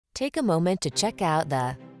Take a moment to check out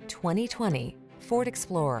the 2020 Ford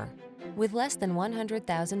Explorer. With less than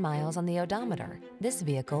 100,000 miles on the odometer, this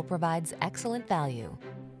vehicle provides excellent value.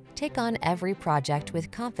 Take on every project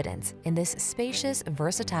with confidence in this spacious,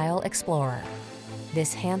 versatile Explorer.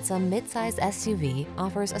 This handsome midsize SUV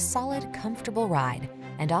offers a solid, comfortable ride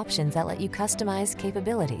and options that let you customize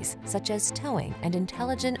capabilities such as towing and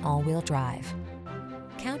intelligent all-wheel drive.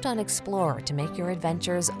 Count on Explorer to make your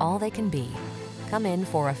adventures all they can be. Come in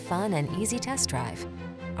for a fun and easy test drive.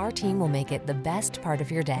 Our team will make it the best part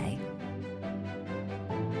of your day.